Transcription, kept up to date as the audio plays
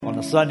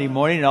Sunday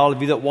morning, and all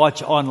of you that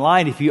watch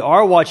online. If you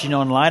are watching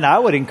online, I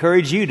would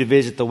encourage you to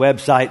visit the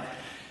website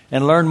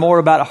and learn more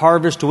about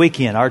Harvest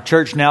Weekend. Our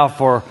church now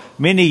for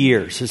many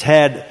years has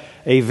had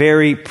a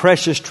very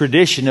precious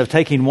tradition of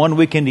taking one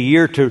weekend a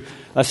year to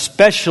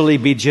especially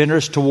be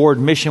generous toward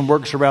mission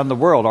works around the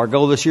world. Our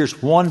goal this year is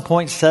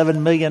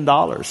 $1.7 million,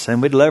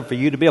 and we'd love for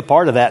you to be a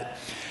part of that.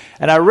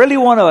 And I really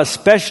want to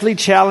especially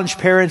challenge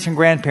parents and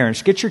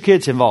grandparents. Get your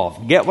kids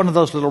involved. Get one of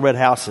those little red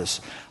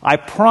houses. I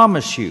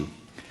promise you,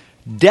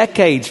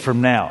 decades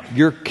from now,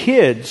 your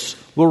kids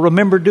will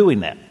remember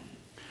doing that.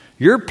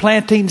 You're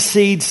planting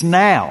seeds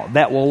now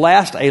that will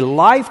last a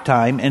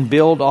lifetime and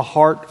build a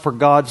heart for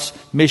God's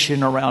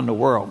mission around the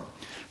world.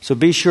 So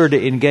be sure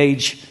to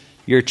engage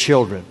your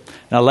children.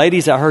 Now,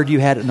 ladies, I heard you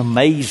had an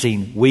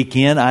amazing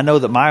weekend. I know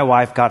that my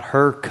wife got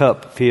her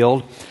cup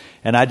filled,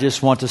 and I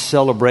just want to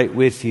celebrate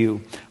with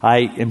you. I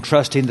am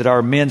trusting that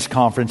our men's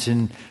conference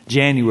in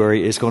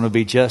January is going to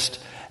be just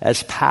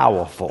as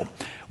powerful.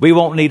 We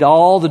won't need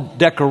all the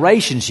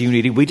decorations you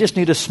needed. We just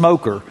need a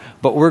smoker,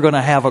 but we're going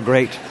to have a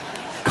great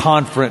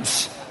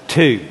conference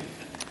too.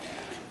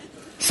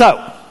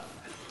 So,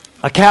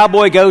 a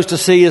cowboy goes to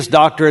see his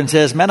doctor and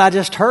says, "Man, I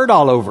just hurt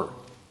all over."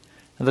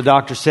 And the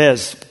doctor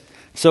says,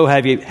 "So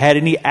have you had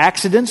any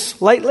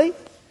accidents lately?"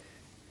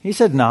 He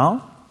said,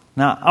 "No.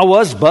 Now, I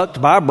was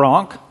bucked by a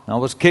bronc. I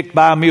was kicked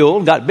by a mule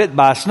and got bit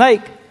by a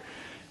snake."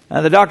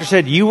 And the doctor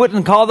said, "You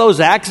wouldn't call those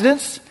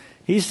accidents?"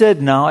 He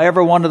said, "No,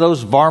 every one of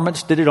those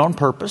varmints did it on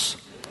purpose."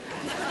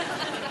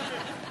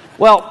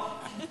 Well,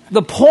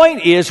 the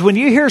point is, when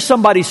you hear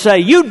somebody say,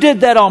 "You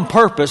did that on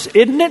purpose,"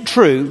 isn't it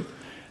true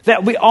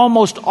that we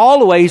almost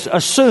always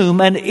assume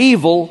an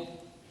evil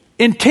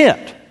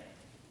intent?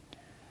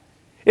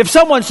 If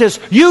someone says,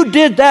 "You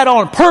did that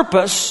on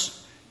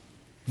purpose,"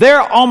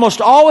 they're almost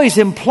always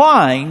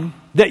implying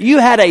that you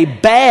had a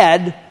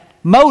bad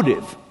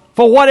motive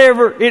for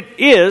whatever it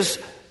is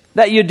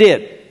that you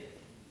did.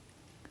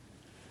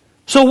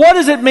 So what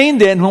does it mean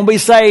then when we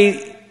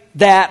say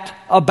that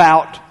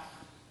about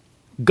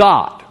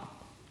God?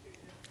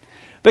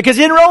 Because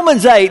in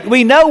Romans 8,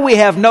 we know we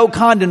have no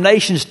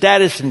condemnation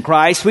status in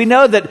Christ. We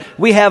know that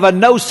we have a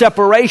no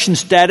separation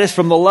status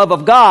from the love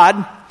of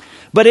God.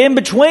 But in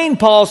between,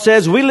 Paul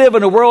says, we live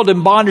in a world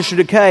in bondage to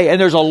decay, and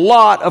there's a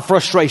lot of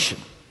frustration.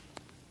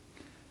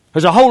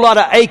 There's a whole lot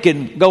of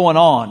aching going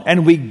on,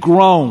 and we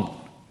groan.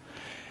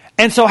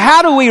 And so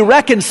how do we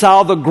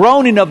reconcile the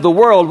groaning of the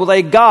world with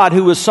a God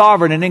who is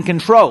sovereign and in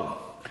control?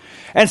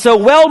 And so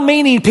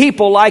well-meaning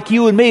people like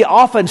you and me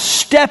often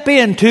step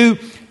in to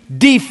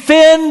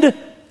defend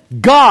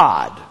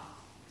God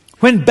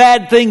when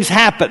bad things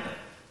happen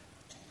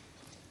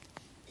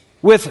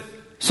with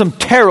some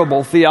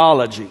terrible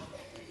theology.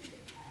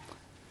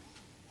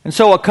 And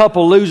so a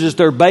couple loses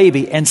their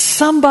baby, and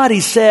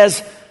somebody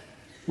says,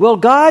 "Well,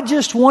 God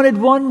just wanted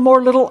one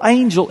more little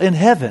angel in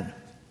heaven."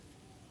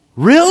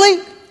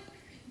 Really?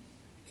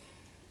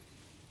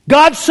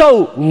 God's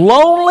so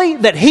lonely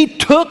that He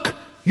took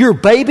your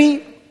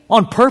baby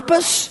on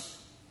purpose?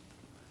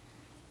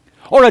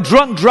 Or a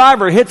drunk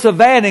driver hits a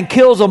van and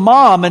kills a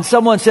mom, and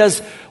someone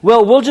says,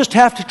 "Well, we'll just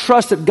have to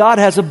trust that God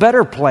has a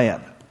better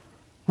plan."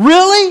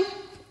 Really?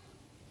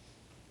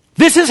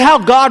 This is how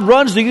God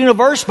runs the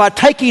universe, by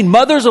taking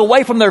mothers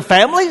away from their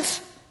families?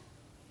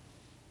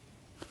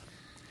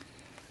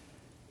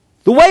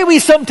 The way we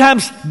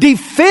sometimes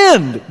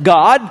defend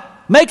God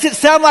makes it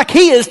sound like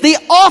He is the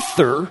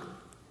author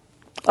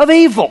of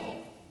evil.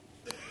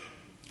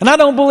 And I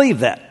don't believe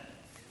that.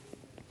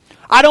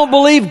 I don't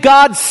believe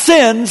God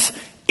sends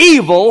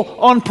evil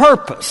on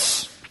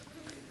purpose.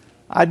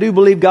 I do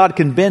believe God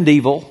can bend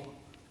evil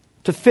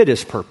to fit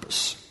His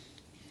purpose.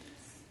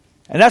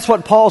 And that's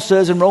what Paul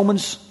says in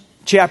Romans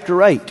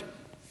chapter 8.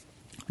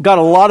 Got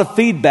a lot of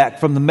feedback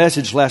from the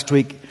message last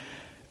week.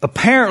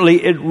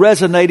 Apparently it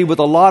resonated with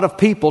a lot of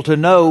people to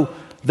know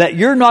that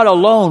you're not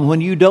alone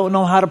when you don't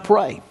know how to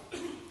pray.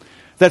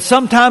 That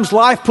sometimes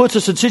life puts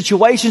us in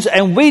situations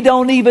and we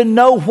don't even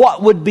know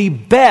what would be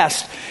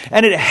best.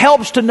 And it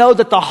helps to know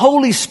that the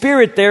Holy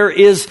Spirit there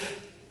is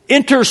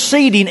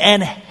interceding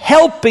and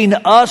helping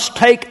us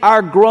take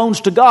our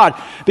groans to God.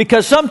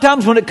 Because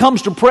sometimes when it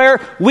comes to prayer,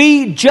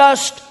 we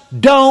just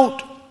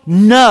don't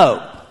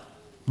know.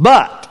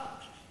 But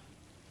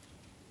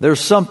there's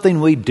something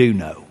we do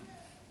know.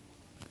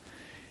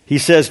 He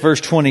says,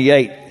 verse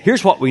 28,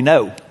 here's what we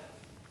know.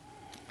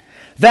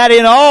 That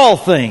in all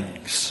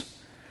things,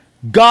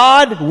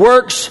 God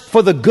works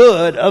for the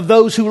good of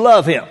those who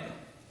love Him,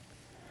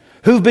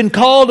 who've been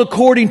called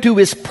according to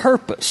His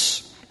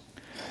purpose.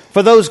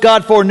 For those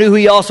God foreknew,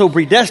 He also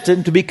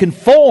predestined to be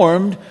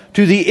conformed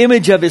to the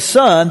image of His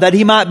Son, that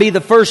He might be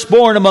the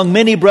firstborn among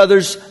many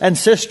brothers and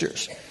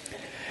sisters.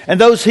 And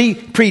those He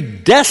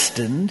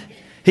predestined,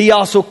 He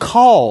also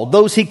called.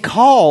 Those He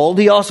called,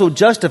 He also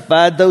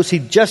justified. Those He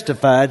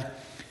justified,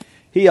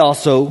 He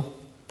also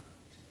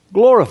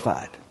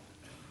glorified.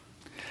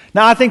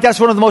 Now, I think that's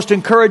one of the most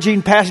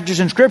encouraging passages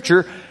in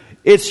Scripture.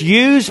 It's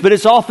used, but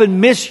it's often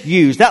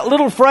misused. That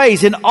little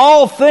phrase, in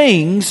all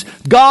things,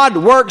 God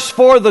works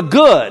for the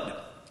good.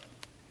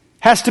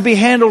 has to be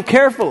handled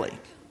carefully.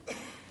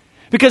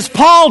 Because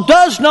Paul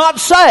does not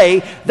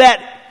say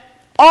that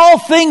all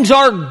things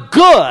are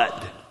good.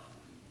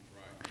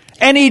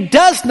 And he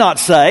does not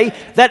say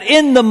that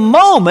in the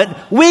moment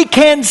we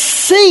can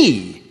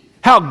see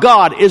how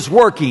God is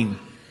working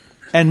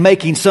and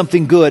making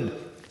something good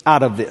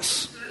out of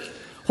this.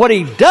 What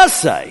he does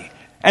say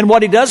and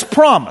what he does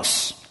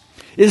promise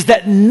is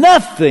that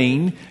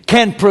nothing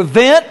can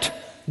prevent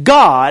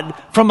God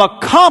from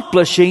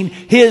accomplishing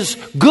His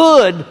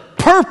good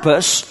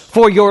purpose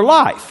for your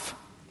life.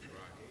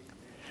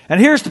 And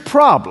here's the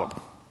problem.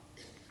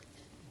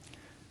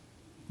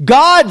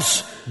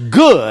 God's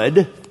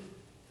good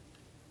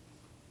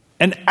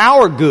and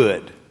our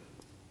good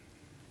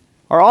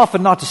are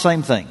often not the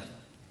same thing.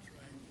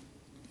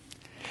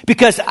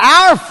 Because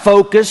our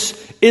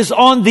focus is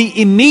on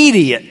the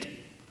immediate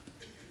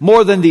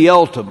more than the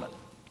ultimate.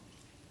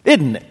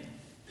 Isn't it?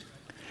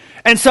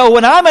 And so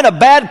when I'm in a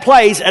bad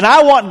place and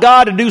I want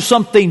God to do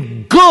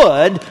something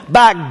good,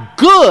 by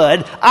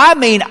good, I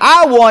mean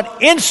I want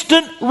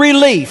instant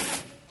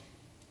relief.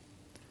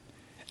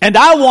 And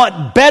I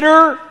want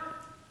better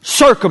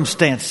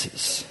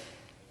circumstances.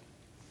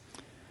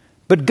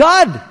 But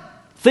God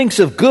thinks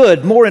of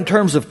good more in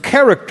terms of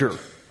character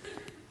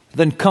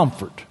than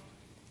comfort.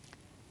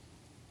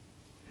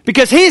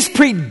 Because He's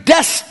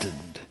predestined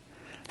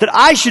that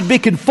I should be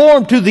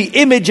conformed to the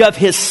image of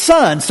His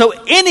Son. So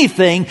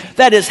anything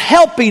that is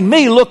helping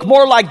me look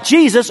more like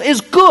Jesus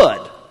is good.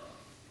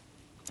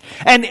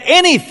 And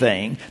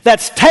anything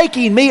that's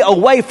taking me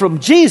away from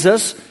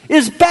Jesus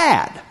is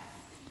bad.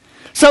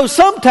 So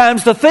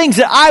sometimes the things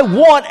that I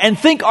want and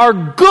think are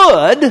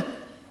good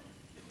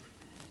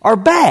are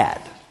bad.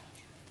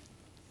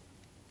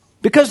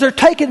 Because they're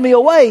taking me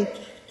away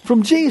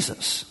from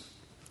Jesus.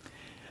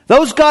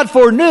 Those God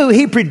foreknew,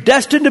 He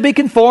predestined to be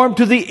conformed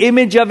to the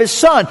image of His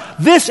Son.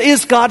 This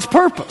is God's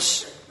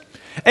purpose.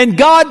 And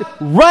God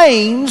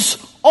reigns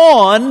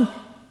on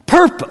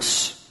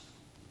purpose.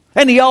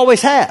 And He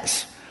always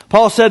has.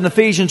 Paul said in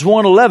Ephesians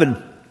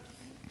 1:11,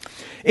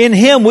 in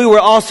Him we were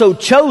also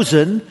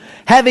chosen,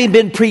 having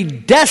been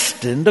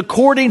predestined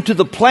according to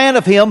the plan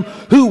of Him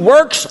who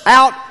works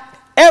out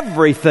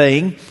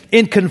everything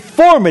in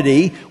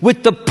conformity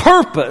with the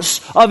purpose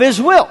of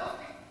His will.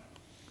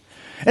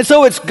 And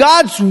so it's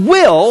God's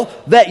will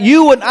that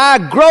you and I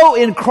grow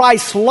in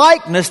Christ's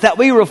likeness, that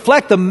we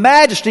reflect the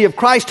majesty of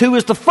Christ, who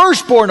is the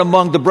firstborn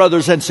among the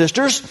brothers and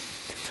sisters.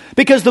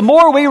 Because the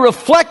more we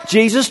reflect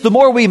Jesus, the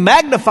more we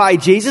magnify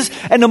Jesus,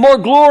 and the more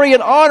glory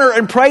and honor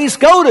and praise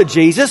go to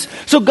Jesus.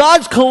 So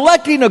God's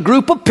collecting a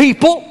group of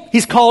people,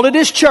 He's called it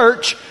His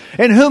church,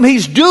 in whom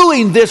He's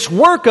doing this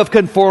work of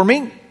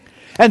conforming.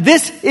 And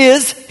this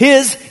is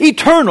His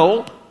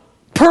eternal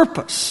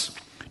purpose.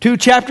 2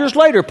 chapters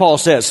later, Paul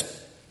says,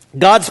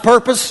 God's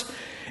purpose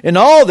in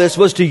all this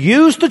was to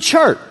use the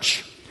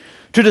church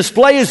to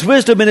display His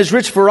wisdom in His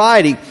rich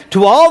variety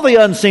to all the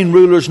unseen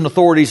rulers and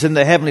authorities in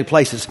the heavenly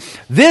places.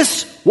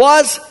 This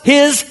was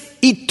His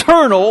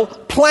eternal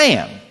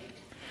plan,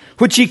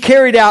 which He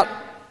carried out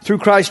through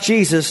Christ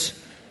Jesus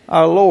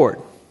our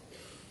Lord.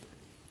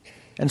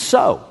 And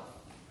so,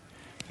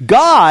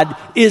 God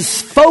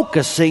is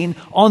focusing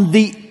on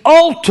the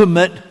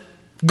ultimate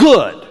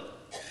good,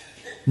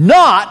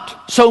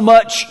 not so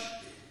much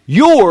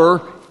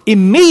your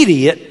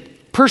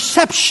immediate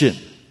perception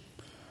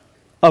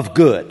of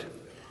good.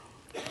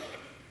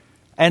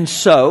 And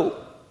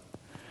so,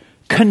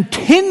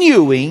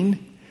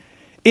 continuing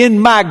in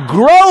my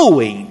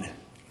growing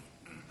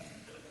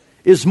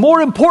is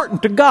more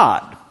important to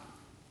God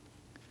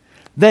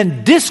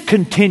than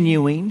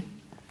discontinuing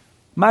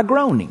my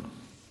groaning.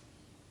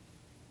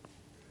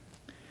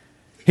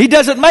 He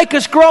doesn't make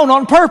us groan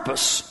on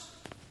purpose.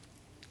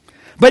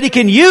 But He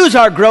can use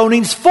our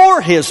groanings for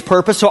His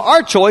purpose. So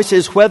our choice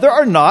is whether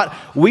or not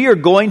we are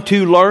going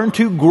to learn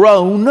to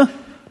groan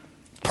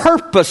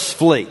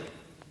purposefully.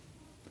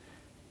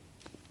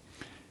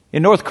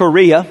 In North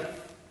Korea,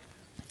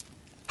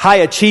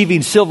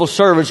 high-achieving civil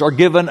servants are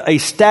given a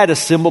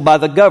status symbol by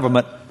the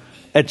government,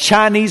 a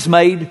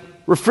Chinese-made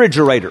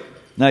refrigerator.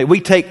 Now,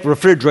 we take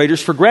refrigerators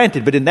for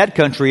granted, but in that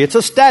country, it's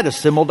a status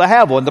symbol to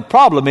have one. The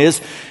problem is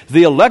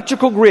the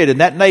electrical grid in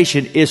that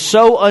nation is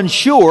so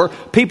unsure,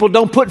 people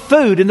don't put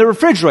food in the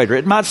refrigerator.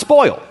 It might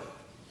spoil.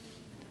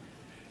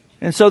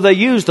 And so they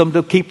use them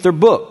to keep their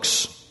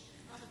books.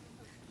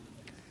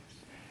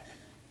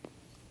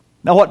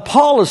 Now, what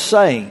Paul is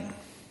saying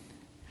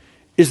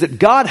is that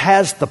God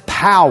has the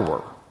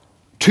power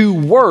to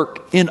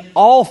work in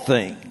all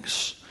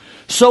things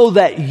so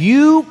that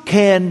you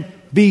can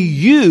be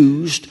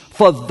used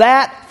for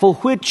that for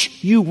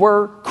which you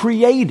were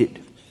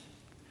created.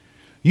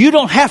 You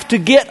don't have to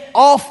get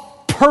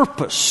off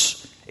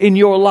purpose in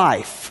your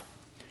life.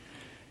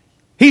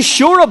 He's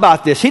sure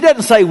about this. He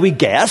doesn't say we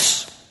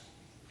guess,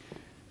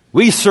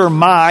 we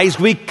surmise,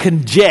 we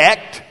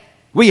conject,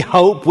 we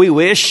hope, we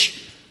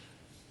wish,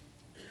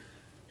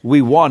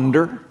 we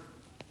wonder.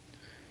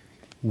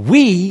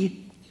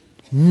 We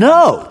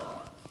know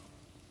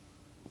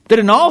that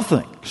in all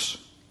things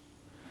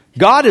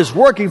God is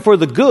working for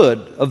the good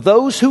of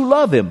those who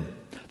love Him,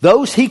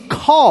 those He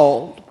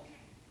called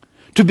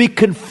to be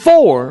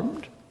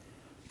conformed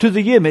to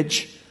the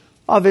image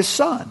of His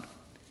Son.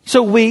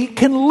 So we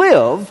can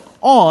live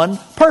on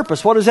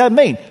purpose. What does that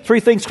mean? 3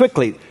 things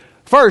quickly.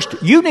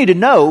 First, you need to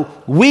know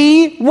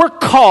we were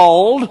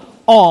called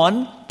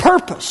on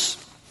purpose.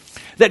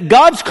 That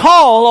God's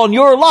call on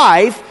your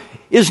life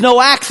is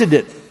no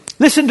accident.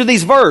 Listen to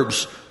these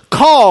verbs.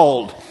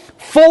 Called,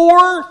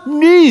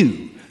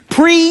 foreknew,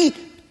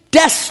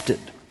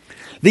 predestined.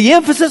 The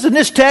emphasis in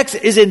this text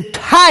is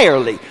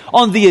entirely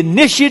on the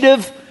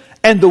initiative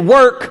and the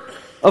work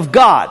of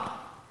God.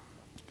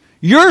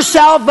 Your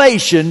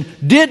salvation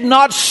did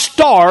not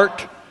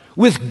start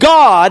with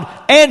God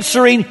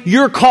answering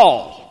your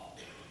call.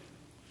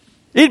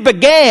 It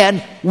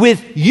began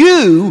with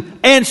you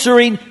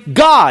answering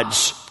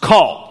God's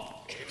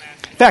call.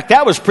 In fact,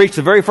 that was preached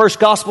the very first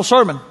gospel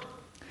sermon.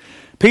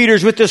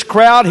 Peter's with this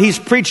crowd. He's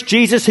preached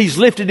Jesus. He's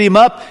lifted Him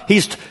up.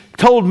 He's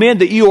told men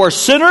that you are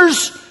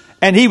sinners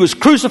and He was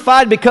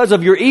crucified because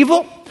of your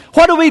evil.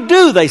 What do we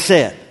do? They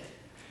said.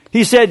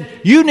 He said,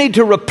 you need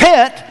to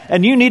repent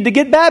and you need to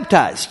get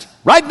baptized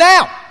right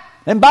now.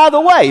 And by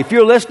the way, if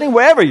you're listening,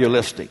 wherever you're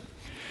listening,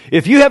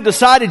 if you have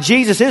decided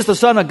Jesus is the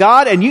Son of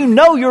God and you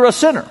know you're a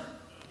sinner,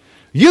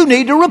 you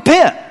need to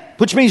repent,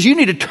 which means you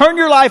need to turn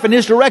your life in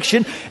His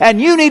direction,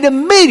 and you need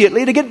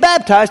immediately to get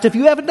baptized if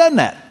you haven't done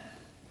that.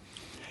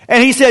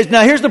 And He says,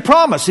 now here's the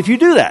promise. If you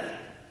do that,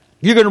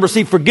 you're going to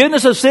receive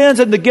forgiveness of sins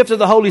and the gift of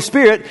the Holy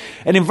Spirit.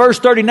 And in verse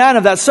 39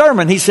 of that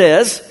sermon, He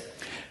says,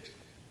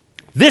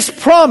 this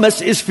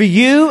promise is for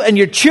you and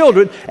your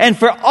children and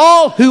for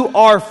all who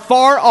are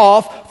far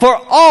off, for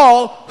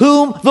all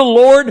whom the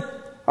Lord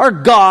our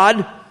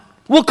God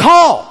will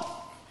call.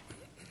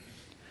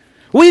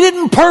 We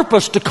didn't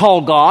purpose to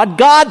call God.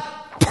 God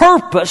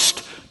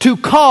purposed to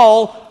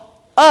call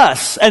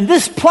us. And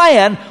this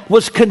plan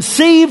was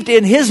conceived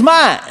in His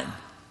mind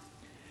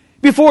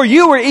before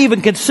you were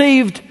even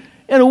conceived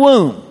in a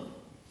womb.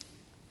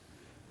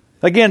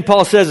 Again,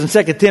 Paul says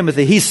in 2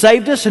 Timothy, He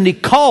saved us and He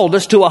called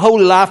us to a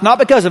holy life, not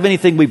because of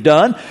anything we've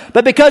done,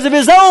 but because of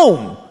His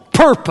own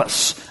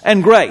purpose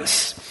and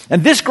grace.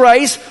 And this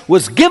grace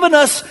was given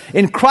us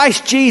in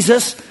Christ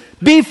Jesus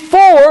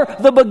before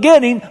the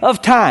beginning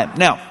of time.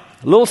 Now,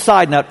 a little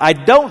side note, I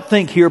don't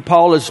think here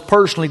Paul is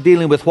personally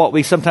dealing with what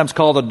we sometimes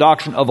call the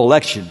doctrine of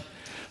election.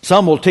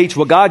 Some will teach,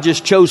 well, God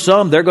just chose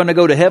some, they're going to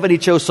go to heaven. He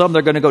chose some,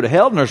 they're going to go to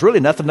hell, and there's really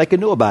nothing they can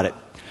do about it.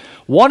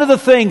 One of the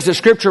things that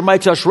Scripture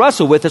makes us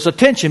wrestle with is a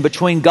tension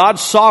between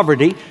God's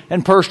sovereignty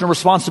and personal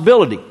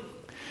responsibility.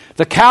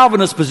 The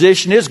Calvinist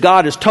position is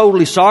God is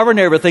totally sovereign,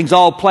 everything's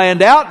all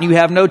planned out, and you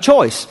have no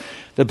choice.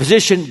 The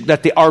position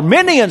that the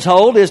Arminians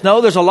hold is,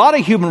 no, there's a lot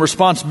of human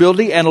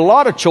responsibility and a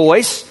lot of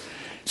choice.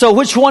 So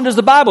which one does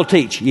the Bible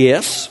teach?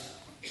 Yes.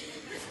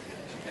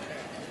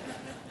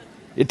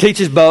 It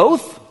teaches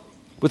both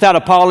without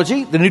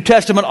apology. The New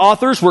Testament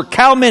authors were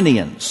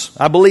Calminians.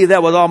 I believe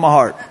that with all my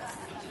heart.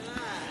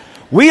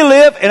 We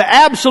live in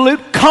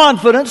absolute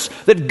confidence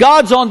that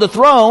God's on the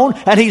throne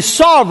and He's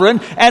sovereign,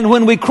 and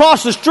when we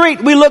cross the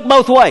street, we look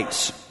both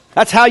ways.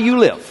 That's how you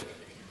live.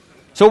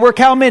 So we're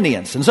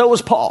Calminians, and so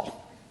was Paul.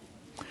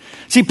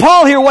 See,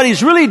 Paul here, what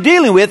he's really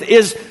dealing with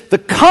is the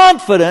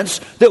confidence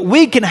that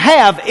we can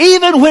have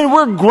even when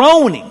we're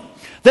groaning,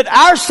 that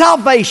our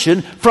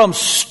salvation from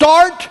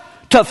start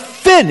to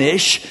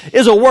finish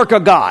is a work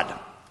of God.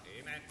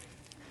 Amen.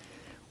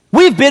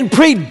 We've been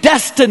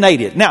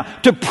predestinated. Now,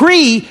 to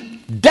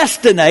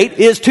predestinate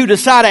is to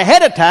decide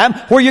ahead of time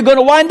where you're going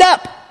to wind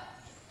up.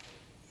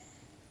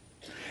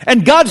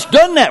 And God's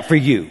done that for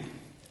you.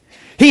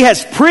 He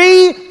has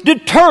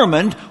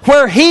predetermined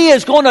where He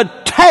is going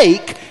to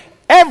take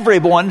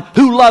everyone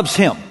who loves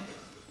Him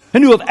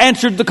and who have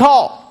answered the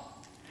call.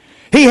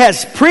 He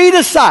has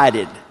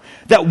predecided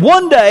that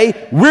one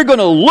day we're going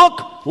to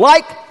look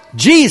like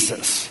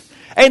Jesus.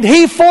 And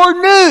He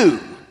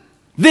foreknew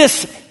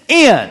this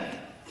end.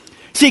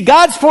 See,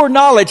 God's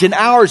foreknowledge and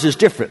ours is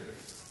different.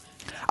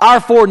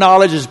 Our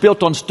foreknowledge is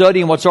built on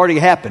studying what's already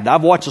happened.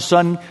 I've watched the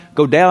sun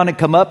go down and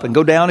come up and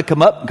go down and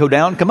come up and go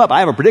down and come up. I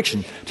have a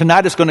prediction.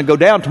 Tonight it's going to go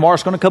down, tomorrow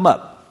it's going to come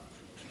up.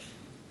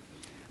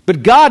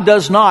 But God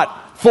does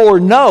not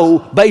foreknow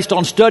based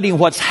on studying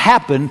what's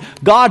happened.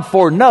 God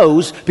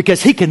foreknows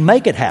because He can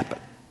make it happen.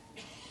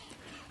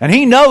 And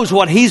He knows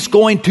what He's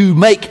going to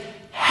make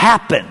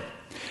happen.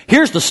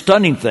 Here's the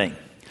stunning thing.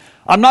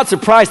 I'm not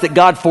surprised that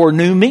God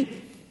foreknew me.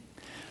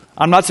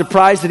 I'm not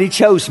surprised that He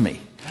chose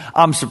me.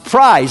 I'm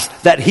surprised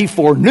that He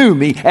foreknew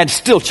me and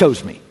still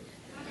chose me.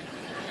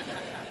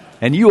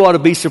 And you ought to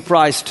be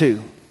surprised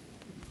too.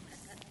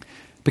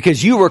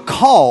 Because you were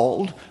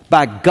called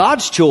by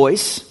God's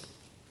choice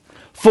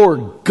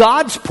for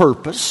God's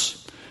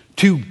purpose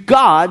to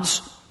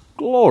God's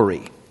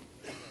glory.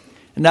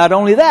 And not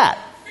only that,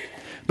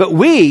 but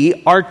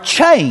we are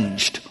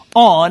changed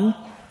on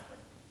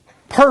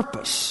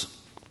purpose.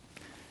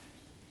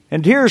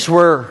 And here's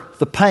where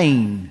the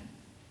pain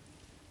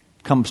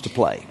comes to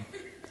play.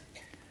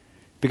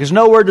 Because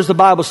nowhere does the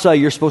Bible say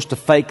you're supposed to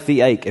fake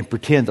the ache and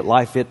pretend that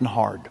life isn't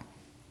hard.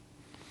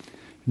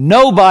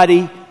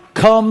 Nobody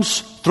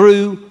comes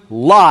through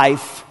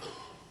life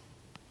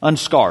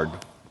unscarred.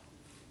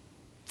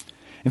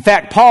 In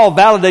fact, Paul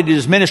validated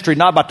his ministry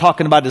not by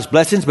talking about his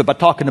blessings, but by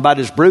talking about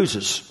his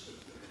bruises.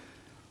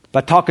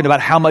 By talking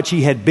about how much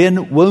he had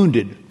been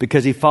wounded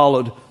because he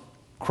followed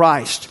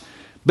Christ.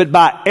 But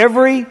by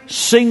every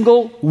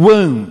single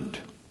wound,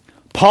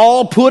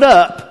 Paul put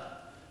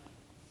up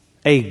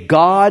a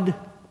God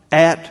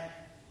at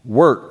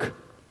work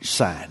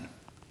sign.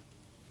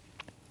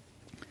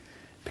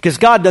 Because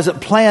God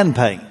doesn't plan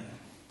pain.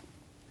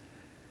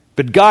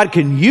 But God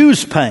can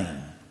use pain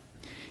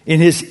in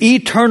His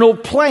eternal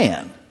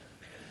plan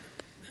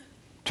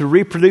to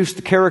reproduce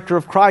the character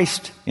of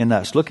Christ in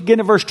us. Look again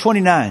at verse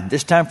 29,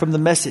 this time from the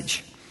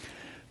Message.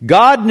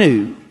 God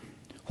knew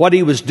what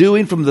He was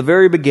doing from the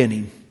very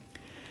beginning,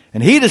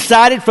 and He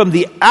decided from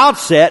the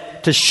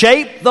outset to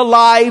shape the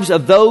lives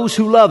of those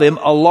who love Him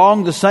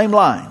along the same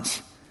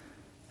lines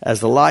as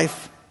the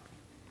life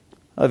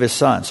of His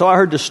Son. So I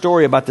heard this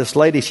story about this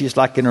lady. She's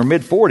like in her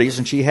mid-40s,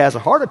 and she has a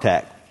heart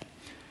attack.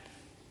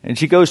 And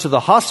she goes to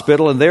the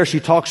hospital, and there she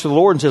talks to the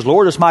Lord and says,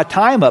 Lord, is my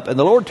time up? And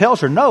the Lord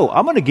tells her, no,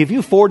 I'm going to give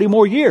you 40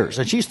 more years.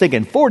 And she's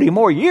thinking, 40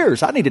 more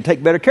years? I need to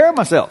take better care of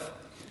myself.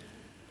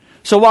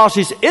 So while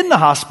she's in the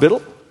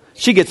hospital,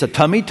 she gets a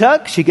tummy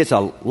tuck. She gets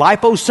a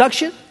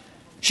liposuction.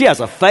 She has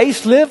a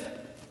facelift.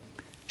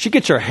 She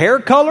gets her hair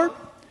colored.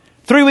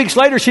 3 weeks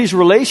later, she's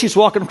released. She's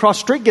walking across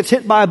the street, gets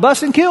hit by a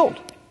bus and killed.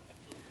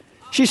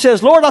 She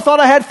says, Lord, I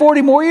thought I had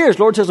 40 more years.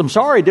 Lord says, I'm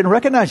sorry, didn't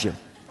recognize you.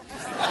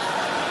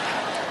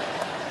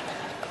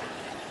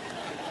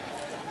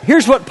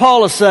 Here's what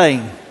Paul is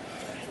saying.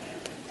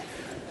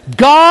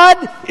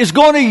 God is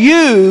going to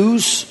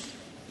use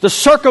the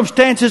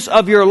circumstances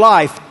of your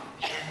life,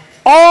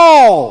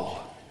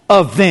 all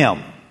of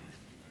them,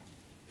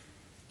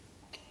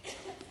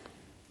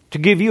 to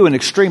give you an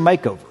extreme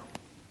makeover.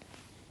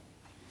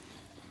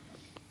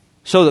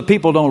 So that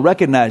people don't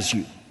recognize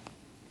you,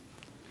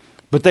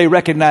 but they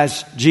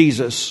recognize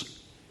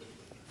Jesus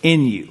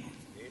in you.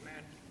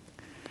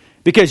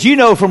 Because you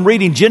know from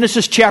reading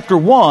Genesis chapter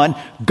 1,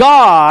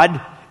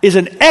 God is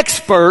an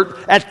expert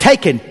at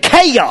taking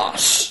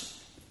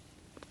chaos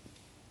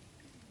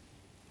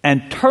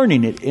and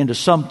turning it into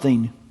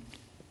something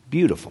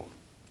beautiful.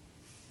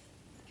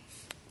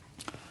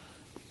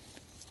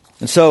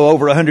 And so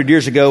over 100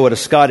 years ago at a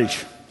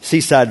Scottish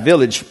seaside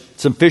village,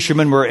 some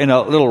fishermen were in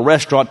a little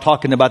restaurant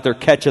talking about their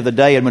catch of the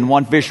day. And when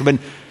one fisherman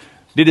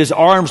did his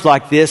arms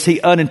like this, he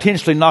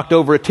unintentionally knocked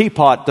over a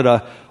teapot that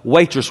a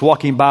waitress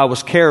walking by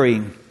was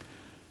carrying.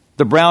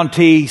 The brown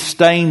tea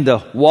stained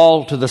the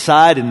wall to the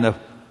side, and the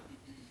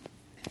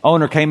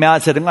owner came out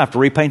and said, I'm going to have to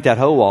repaint that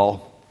whole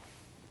wall.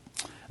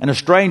 And a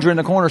stranger in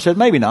the corner said,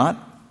 maybe not.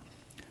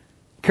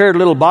 Carried a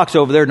little box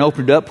over there and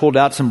opened it up, pulled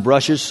out some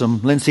brushes,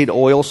 some linseed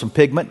oil, some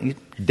pigment. He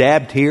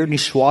dabbed here and he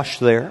swashed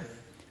there.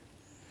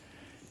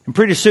 And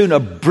pretty soon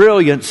a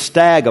brilliant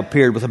stag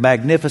appeared with a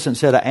magnificent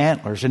set of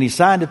antlers. And he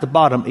signed at the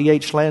bottom,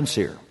 E.H.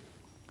 Landseer.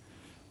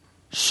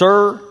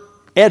 Sir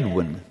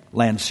Edwin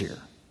Landseer,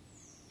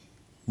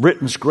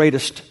 Britain's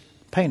greatest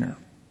painter.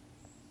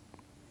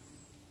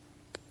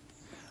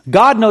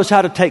 God knows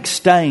how to take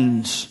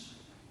stains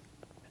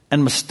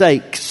and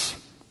mistakes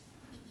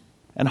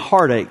and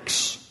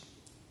heartaches,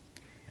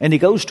 and He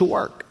goes to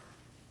work.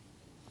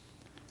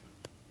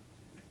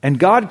 And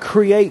God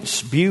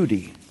creates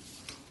beauty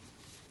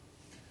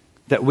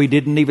that we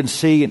didn't even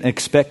see and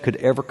expect could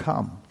ever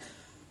come.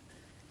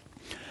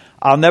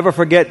 I'll never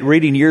forget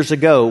reading years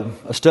ago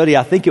a study.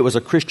 I think it was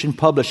a Christian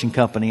publishing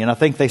company, and I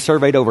think they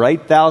surveyed over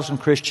 8,000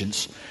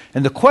 Christians.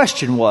 And the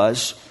question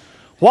was,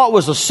 what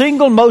was the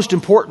single most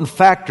important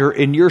factor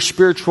in your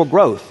spiritual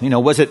growth?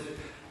 Was it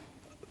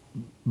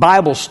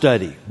Bible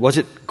study? Was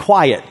it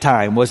quiet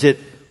time? Was it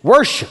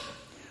worship?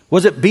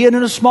 Was it being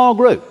in a small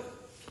group?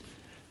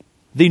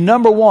 The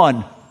number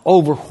one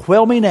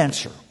overwhelming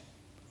answer,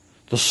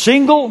 the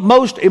single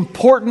most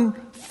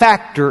important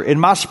factor in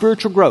my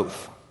spiritual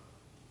growth,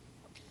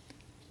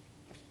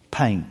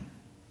 pain.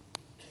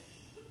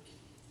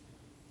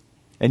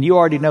 And you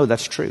already know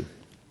that's true.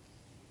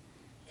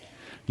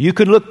 You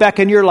can look back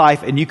in your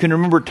life and you can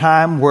remember a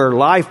time where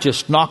life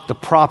just knocked the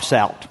props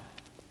out.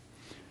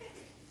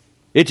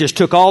 It just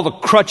took all the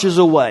crutches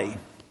away.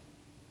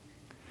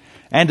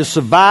 And to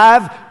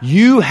survive,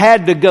 you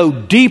had to go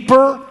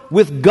deeper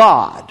with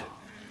God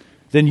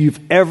than you've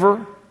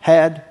ever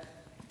had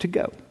to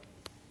go.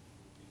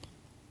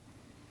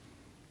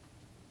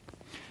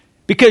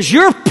 Because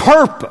your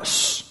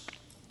purpose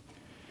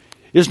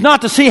is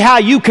not to see how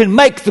you can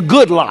make the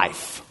good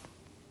life.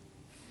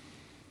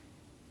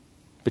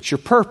 But your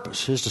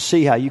purpose is to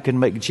see how you can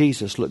make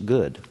Jesus look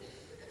good.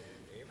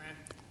 Amen.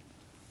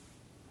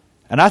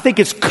 And I think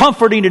it's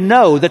comforting to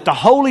know that the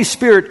Holy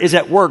Spirit is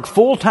at work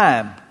full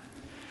time,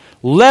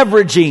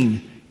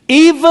 leveraging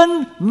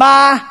even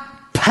my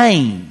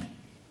pain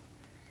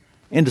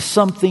into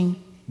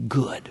something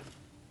good.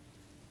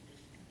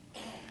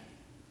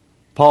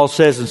 Paul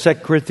says in 2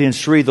 Corinthians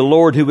 3, the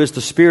Lord who is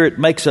the Spirit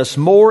makes us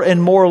more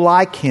and more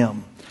like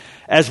Him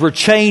as we're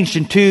changed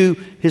into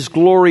His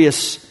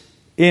glorious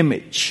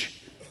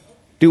image.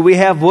 Do we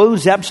have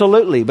wounds?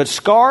 Absolutely. But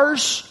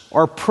scars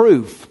are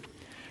proof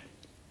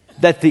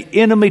that the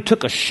enemy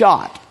took a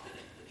shot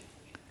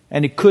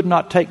and he could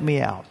not take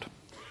me out.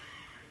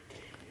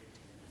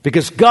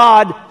 Because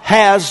God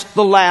has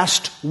the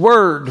last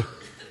word.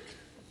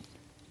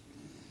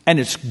 And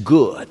it's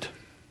good.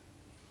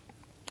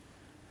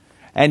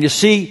 And you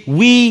see,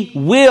 we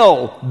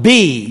will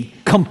be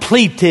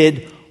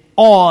completed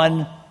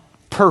on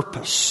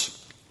purpose.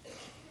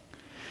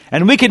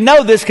 And we can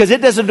know this because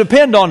it doesn't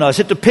depend on us.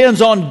 It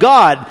depends on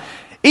God.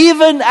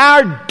 Even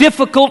our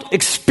difficult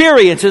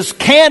experiences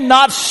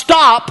cannot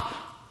stop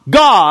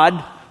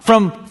God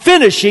from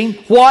finishing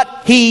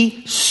what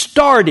He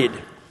started.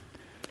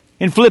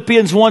 In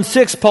Philippians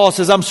 1:6, Paul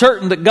says, I'm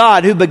certain that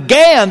God, who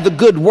began the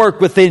good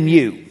work within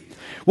you,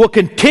 will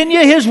continue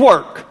His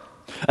work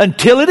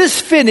until it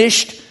is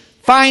finished,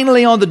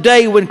 finally on the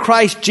day when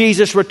Christ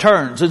Jesus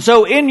returns. And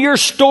so in your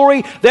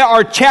story, there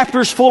are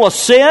chapters full of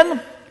sin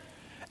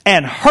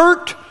and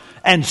hurt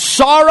and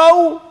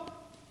sorrow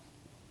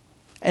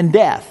and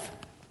death.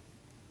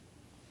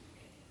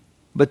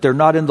 But they're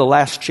not in the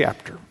last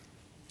chapter.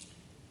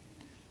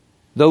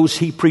 Those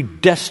He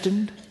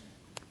predestined,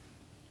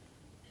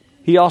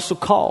 He also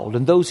called.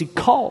 And those He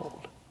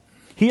called,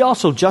 He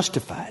also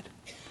justified.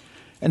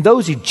 And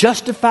those He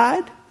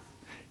justified,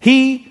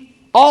 He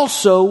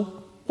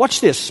also,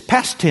 watch this,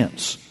 past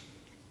tense,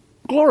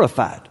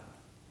 glorified.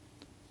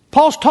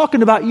 Paul's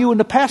talking about you in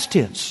the past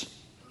tense.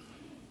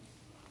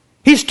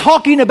 He's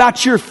talking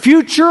about your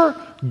future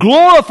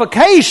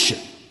glorification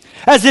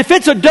as if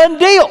it's a done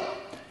deal.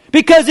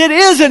 Because it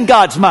is in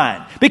God's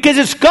mind. Because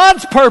it's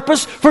God's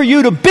purpose for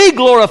you to be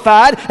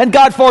glorified, and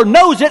God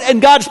foreknows it,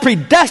 and God's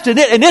predestined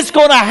it, and it's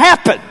going to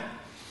happen.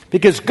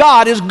 Because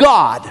God is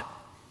God.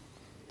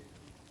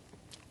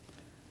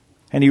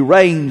 And He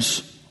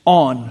reigns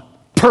on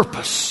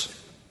purpose.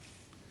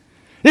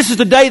 This is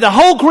the day the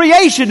whole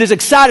creation is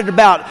excited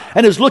about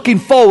and is looking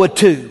forward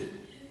to.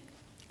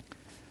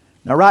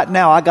 Now right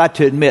now, I got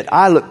to admit,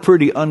 I look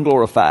pretty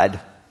unglorified.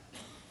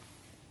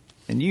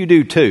 And you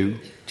do too,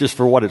 just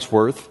for what it's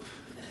worth.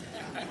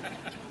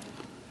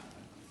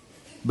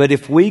 But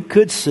if we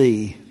could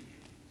see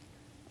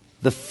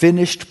the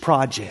finished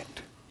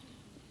project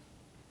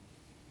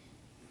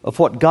of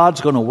what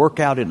God's going to work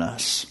out in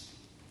us,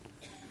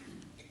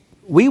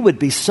 we would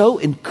be so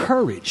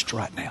encouraged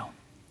right now.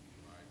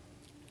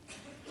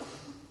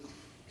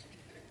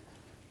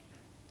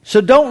 So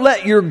don't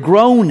let your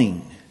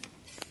groaning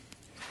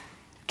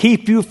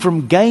keep you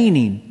from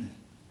gaining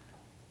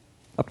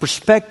a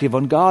perspective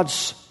on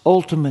God's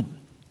ultimate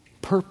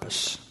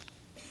purpose.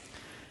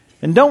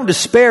 And don't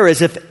despair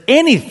as if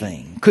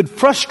anything could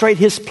frustrate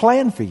His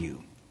plan for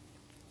you.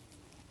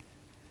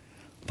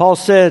 Paul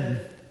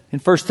said in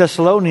 1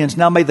 Thessalonians,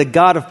 now may the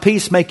God of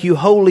peace make you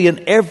holy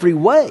in every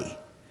way.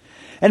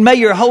 And may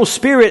your whole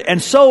spirit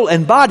and soul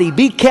and body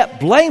be kept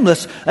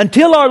blameless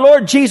until our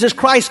Lord Jesus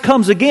Christ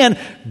comes again.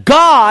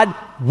 God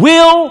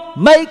will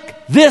make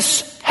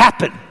this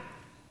happen.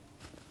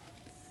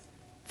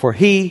 For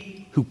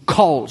He who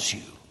calls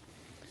you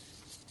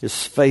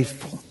is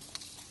faithful.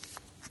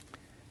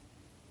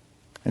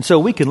 And so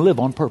we can live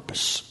on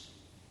purpose.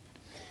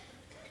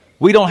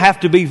 We don't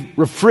have to be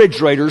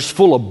refrigerators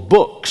full of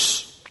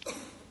books.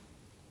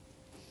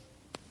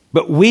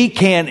 But we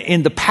can,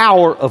 in the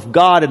power of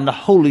God and the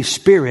Holy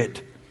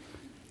Spirit,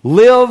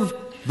 live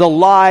the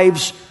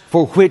lives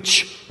for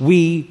which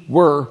we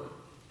were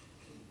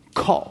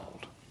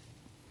called.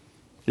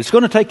 It's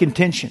going to take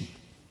intention.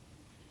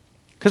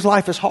 Because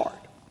life is hard.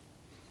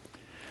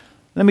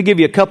 Let me give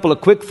you a couple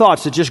of quick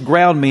thoughts that just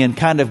ground me and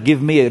kind of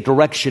give me a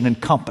direction and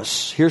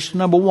compass. Here's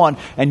number one.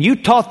 And you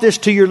taught this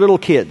to your little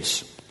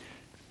kids.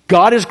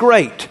 God is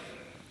great.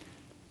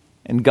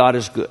 And God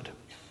is good.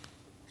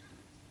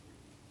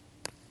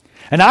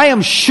 And I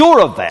am sure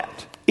of that,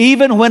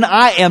 even when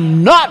I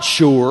am not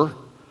sure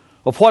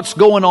of what's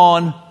going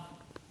on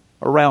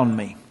around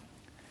me.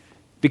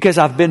 Because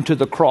I've been to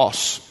the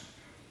cross.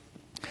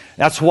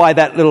 That's why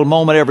that little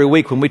moment every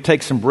week when we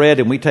take some bread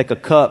and we take a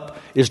cup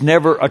is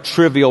never a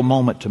trivial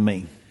moment to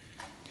me.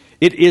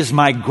 It is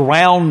my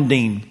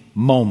grounding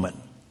moment.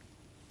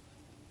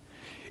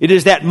 It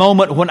is that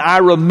moment when I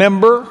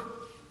remember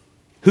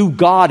who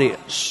God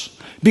is.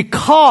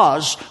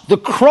 Because the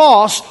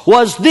cross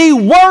was the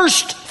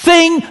worst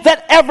thing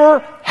that ever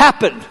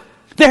happened.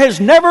 There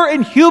has never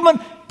in human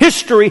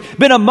history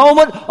been a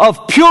moment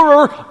of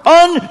purer,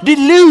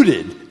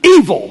 undiluted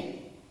evil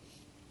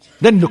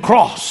than the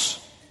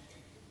cross.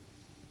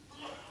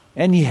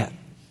 And yet,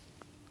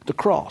 the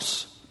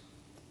cross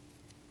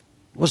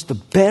was the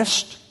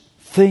best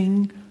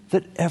thing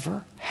that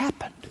ever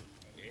happened.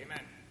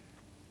 Amen.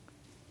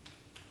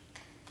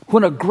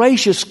 When a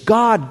gracious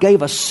God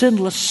gave a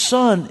sinless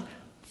Son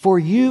for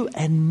you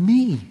and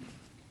me.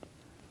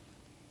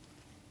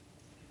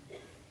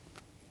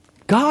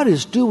 God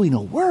is doing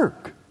a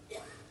work.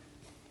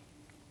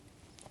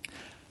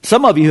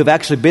 Some of you have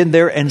actually been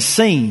there and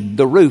seen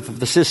the roof of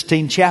the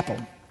Sistine Chapel.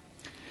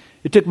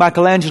 It took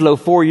Michelangelo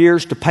 4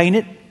 years to paint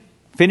it.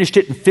 Finished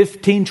it in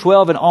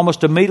 1512 and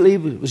almost immediately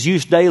it was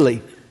used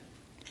daily.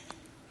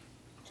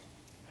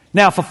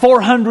 Now, for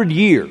 400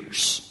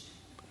 years,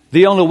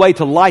 the only way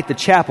to light the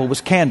chapel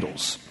was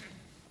candles.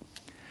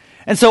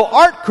 And so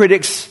art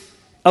critics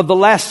of the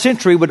last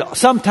century would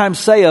sometimes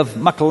say of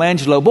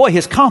Michelangelo, boy,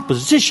 his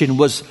composition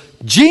was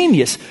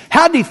genius.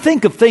 How did he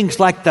think of things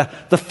like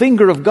the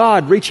finger of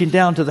God reaching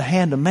down to the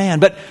hand of man?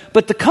 But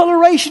the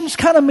coloration is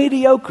kind of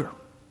mediocre.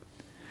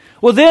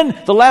 Well, then,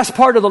 the last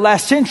part of the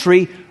last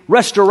century,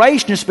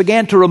 restorationists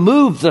began to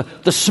remove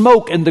the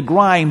smoke and the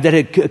grime that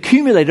had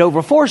accumulated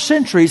over 4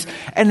 centuries,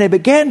 and they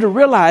began to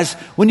realize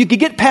when you could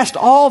get past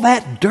all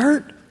that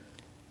dirt,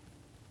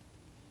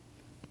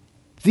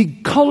 the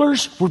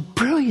colors were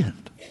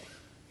brilliant.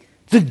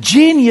 The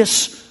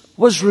genius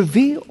was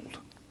revealed.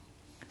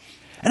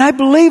 And I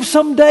believe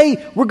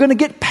someday we're going to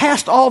get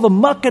past all the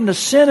muck and the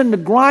sin and the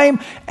grime,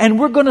 and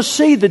we're going to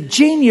see the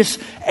genius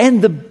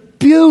and the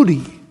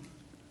beauty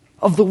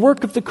of the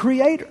work of the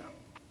Creator.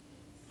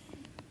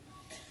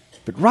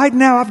 But right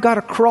now I've got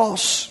a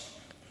cross.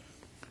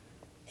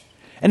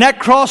 And that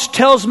cross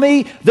tells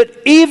me that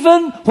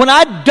even when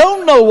I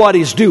don't know what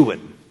He's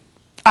doing,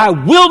 I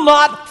will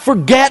not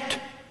forget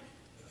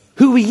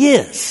who He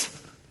is.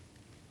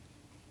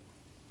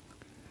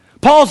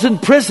 Paul's in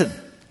prison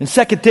in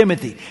 2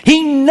 Timothy.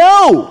 He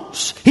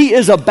knows he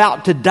is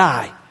about to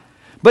die.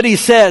 But he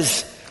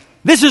says,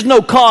 this is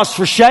no cause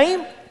for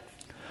shame,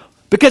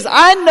 because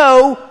I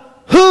know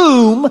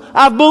whom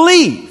I've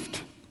believed.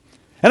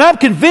 And I'm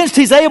convinced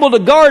He's able to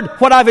guard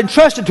what I've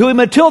entrusted to Him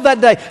until that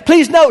day.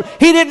 Please note,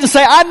 he didn't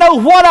say, I know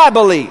what I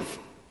believe.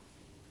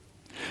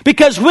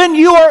 Because when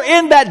you are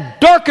in that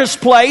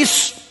darkest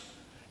place,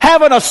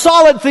 having a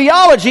solid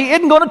theology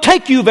isn't going to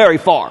take you very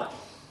far.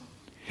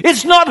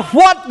 It's not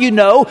what you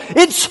know,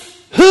 it's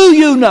who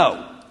you know.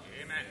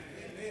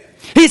 Amen.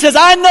 He says,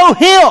 I know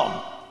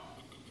Him.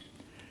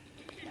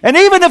 And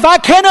even if I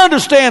can't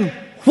understand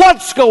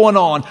what's going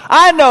on,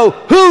 I know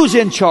who's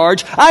in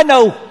charge. I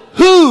know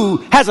who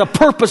has a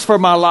purpose for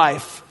my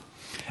life.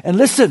 And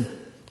listen,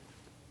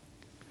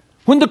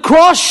 when the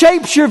cross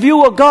shapes your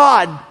view of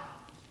God,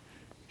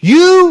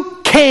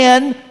 you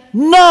can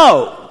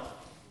know,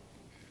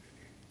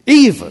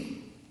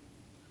 even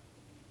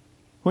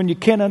when you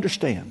can't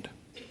understand.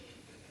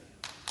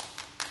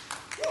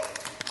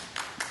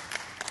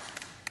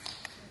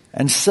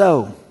 And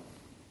so,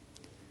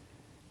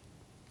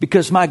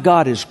 because my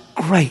God is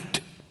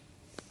great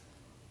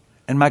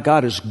and my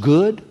God is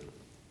good,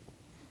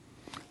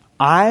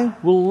 I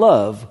will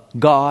love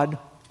God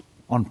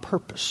on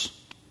purpose.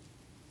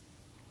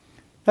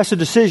 That's a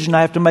decision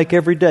I have to make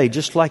every day,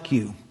 just like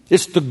you.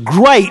 It's the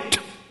great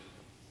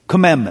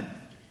commandment.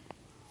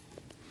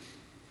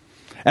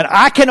 And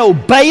I can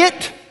obey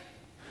it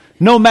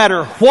no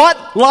matter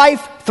what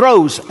life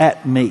throws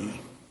at me.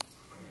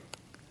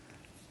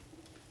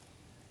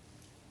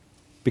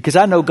 Because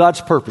I know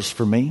God's purpose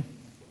for me.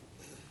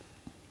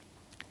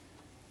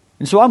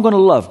 And so I'm going to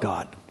love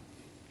God.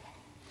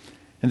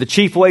 And the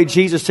chief way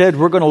Jesus said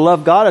we're going to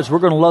love God is we're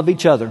going to love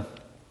each other.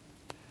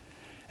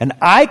 And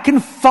I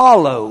can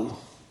follow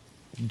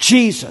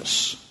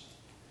Jesus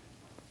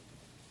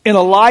in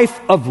a life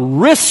of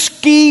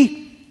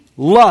risky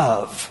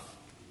love,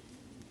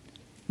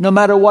 no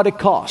matter what it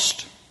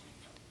costs.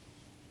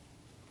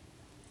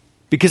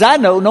 Because I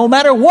know no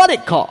matter what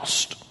it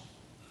costs,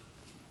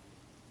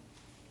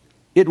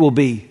 it will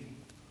be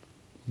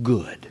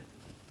good.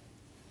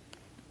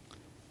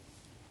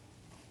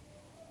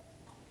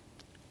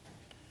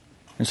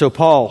 And so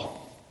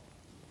Paul,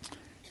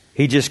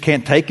 he just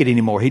can't take it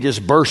anymore. He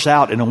just bursts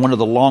out into one of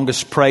the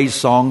longest praise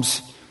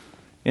songs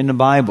in the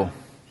Bible.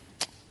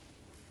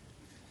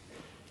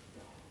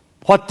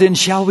 What then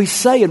shall we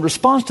say in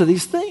response to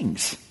these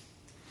things?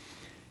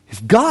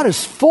 If God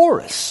is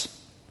for us,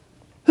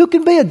 who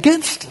can be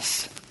against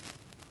us?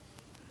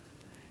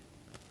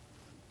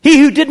 He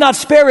who did not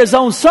spare His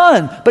own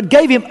Son, but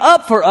gave Him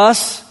up for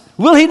us,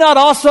 will He not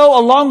also,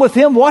 along with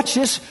Him, watch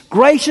this,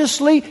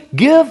 graciously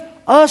give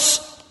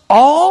us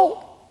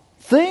all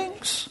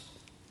things?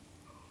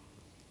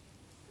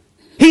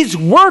 He's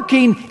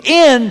working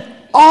in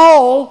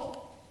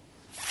all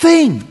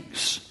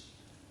things.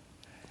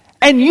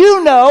 And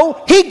you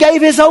know He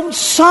gave His own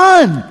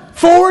Son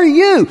for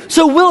you.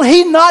 So will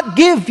He not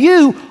give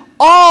you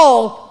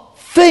all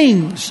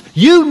things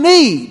you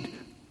need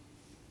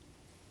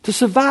to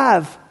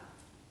survive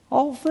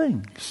all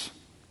things?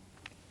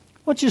 I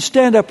want you to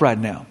stand up right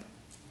now.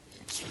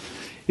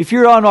 If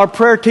you're on our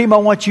prayer team, I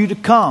want you to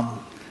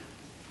come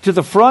to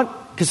the front,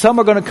 because some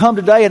are going to come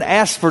today and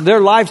ask for their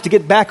lives to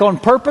get back on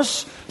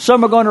purpose.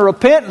 Some are going to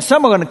repent, and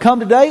some are going to come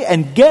today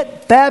and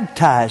get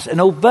baptized and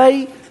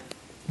obey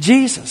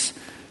Jesus.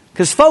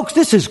 Because folks,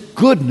 this is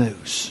good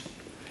news.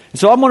 And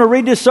so I'm going to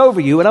read this over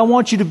you, and I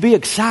want you to be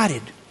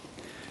excited.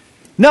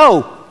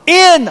 No,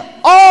 in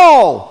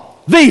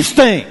all these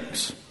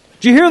things.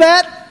 Did you hear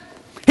that?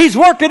 He's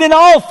working in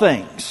all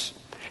things.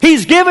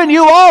 He's given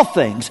you all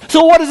things.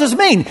 So what does this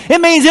mean?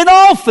 It means in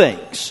all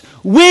things,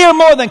 we are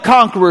more than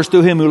conquerors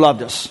through Him who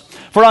loved us.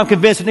 For I'm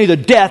convinced that neither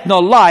death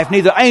nor life,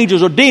 neither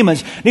angels or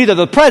demons, neither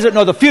the present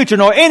nor the future,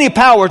 nor any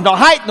powers, nor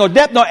height nor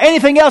depth, nor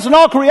anything else in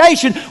all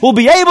creation will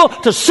be able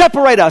to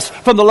separate us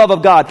from the love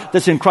of God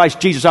that's in Christ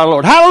Jesus our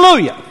Lord.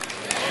 Hallelujah!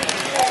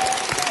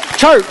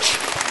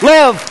 Church,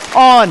 live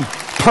on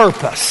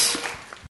purpose.